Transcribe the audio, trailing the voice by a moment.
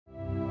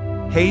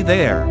Hey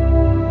there!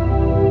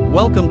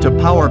 Welcome to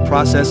Power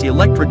Process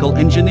Electrical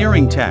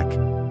Engineering Tech.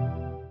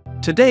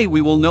 Today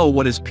we will know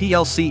what is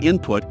PLC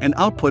input and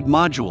output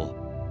module.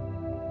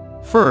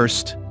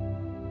 First,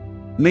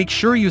 make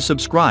sure you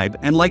subscribe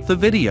and like the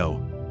video.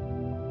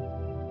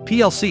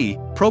 PLC,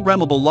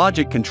 Programmable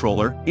Logic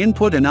Controller,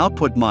 input and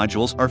output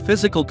modules are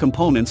physical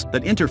components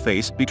that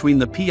interface between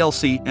the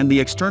PLC and the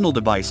external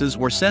devices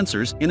or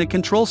sensors in a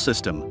control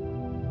system.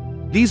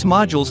 These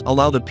modules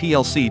allow the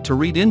PLC to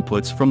read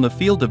inputs from the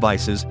field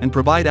devices and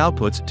provide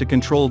outputs to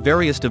control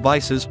various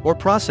devices or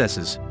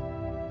processes.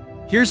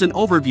 Here's an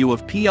overview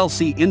of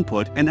PLC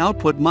input and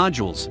output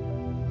modules.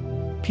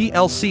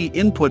 PLC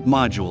input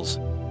modules.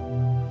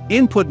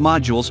 Input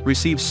modules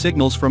receive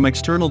signals from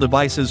external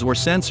devices or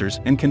sensors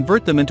and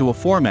convert them into a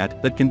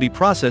format that can be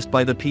processed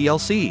by the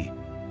PLC.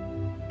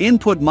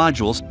 Input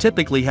modules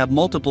typically have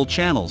multiple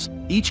channels,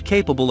 each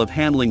capable of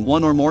handling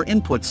one or more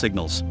input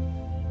signals.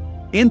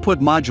 Input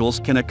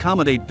modules can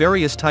accommodate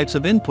various types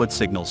of input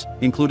signals,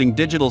 including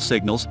digital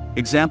signals,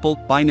 example,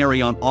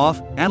 binary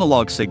on-off,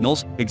 analog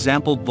signals,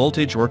 example,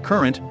 voltage or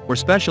current, or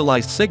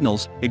specialized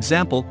signals,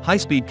 example,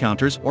 high-speed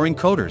counters or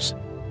encoders.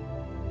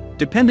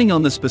 Depending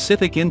on the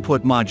specific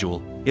input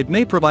module, it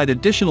may provide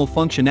additional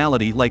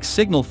functionality like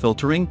signal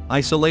filtering,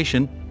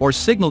 isolation, or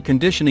signal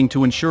conditioning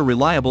to ensure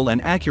reliable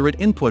and accurate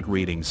input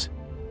readings.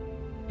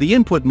 The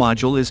input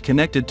module is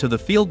connected to the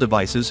field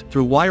devices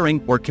through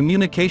wiring or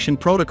communication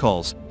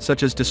protocols,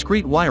 such as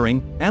discrete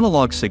wiring,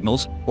 analog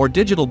signals, or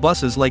digital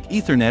buses like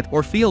Ethernet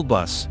or field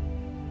bus.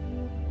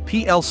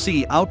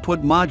 PLC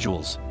output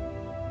modules.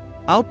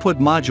 Output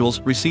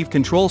modules receive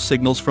control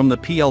signals from the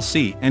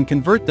PLC and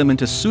convert them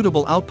into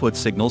suitable output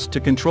signals to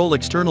control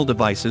external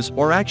devices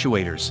or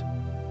actuators.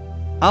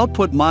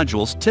 Output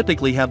modules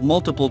typically have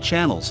multiple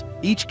channels,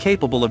 each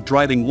capable of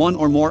driving one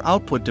or more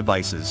output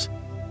devices.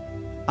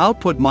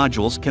 Output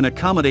modules can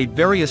accommodate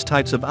various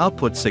types of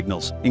output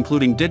signals,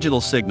 including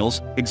digital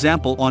signals,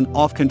 example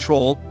on-off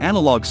control,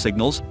 analog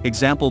signals,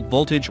 example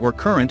voltage or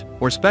current,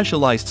 or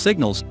specialized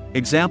signals,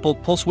 example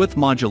pulse width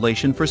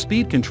modulation for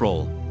speed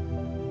control.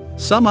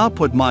 Some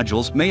output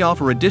modules may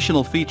offer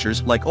additional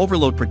features like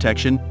overload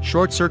protection,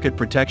 short-circuit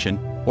protection,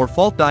 or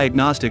fault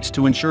diagnostics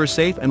to ensure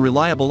safe and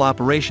reliable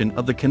operation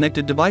of the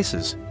connected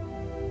devices.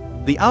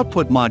 The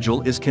output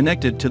module is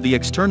connected to the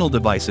external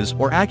devices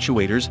or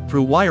actuators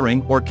through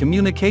wiring or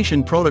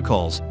communication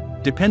protocols,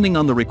 depending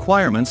on the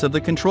requirements of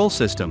the control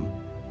system.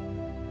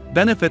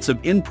 Benefits of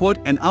input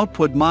and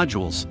output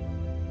modules.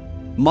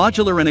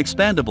 Modular and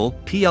expandable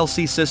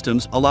PLC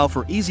systems allow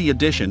for easy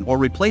addition or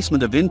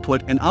replacement of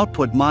input and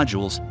output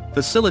modules,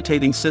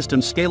 facilitating system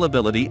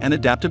scalability and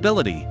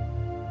adaptability.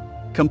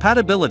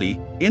 Compatibility.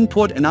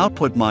 Input and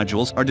output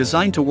modules are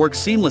designed to work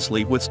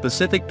seamlessly with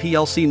specific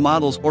PLC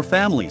models or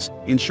families,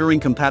 ensuring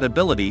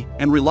compatibility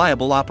and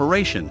reliable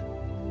operation.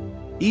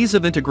 Ease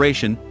of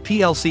integration.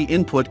 PLC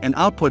input and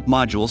output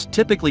modules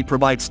typically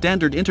provide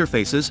standard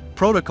interfaces,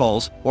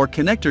 protocols, or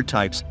connector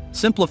types,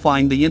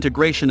 simplifying the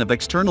integration of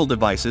external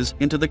devices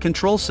into the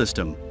control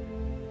system.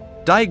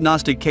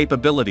 Diagnostic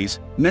capabilities.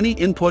 Many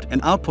input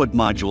and output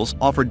modules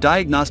offer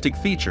diagnostic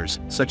features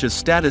such as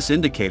status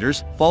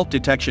indicators, fault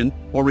detection,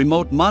 or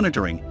remote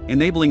monitoring,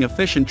 enabling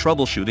efficient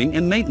troubleshooting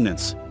and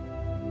maintenance.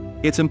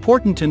 It's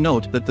important to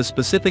note that the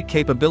specific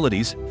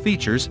capabilities,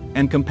 features,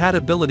 and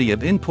compatibility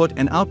of input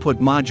and output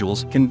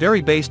modules can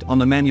vary based on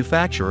the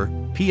manufacturer,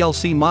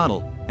 PLC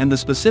model, and the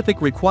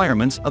specific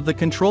requirements of the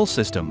control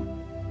system.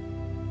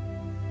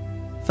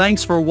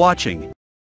 Thanks for watching.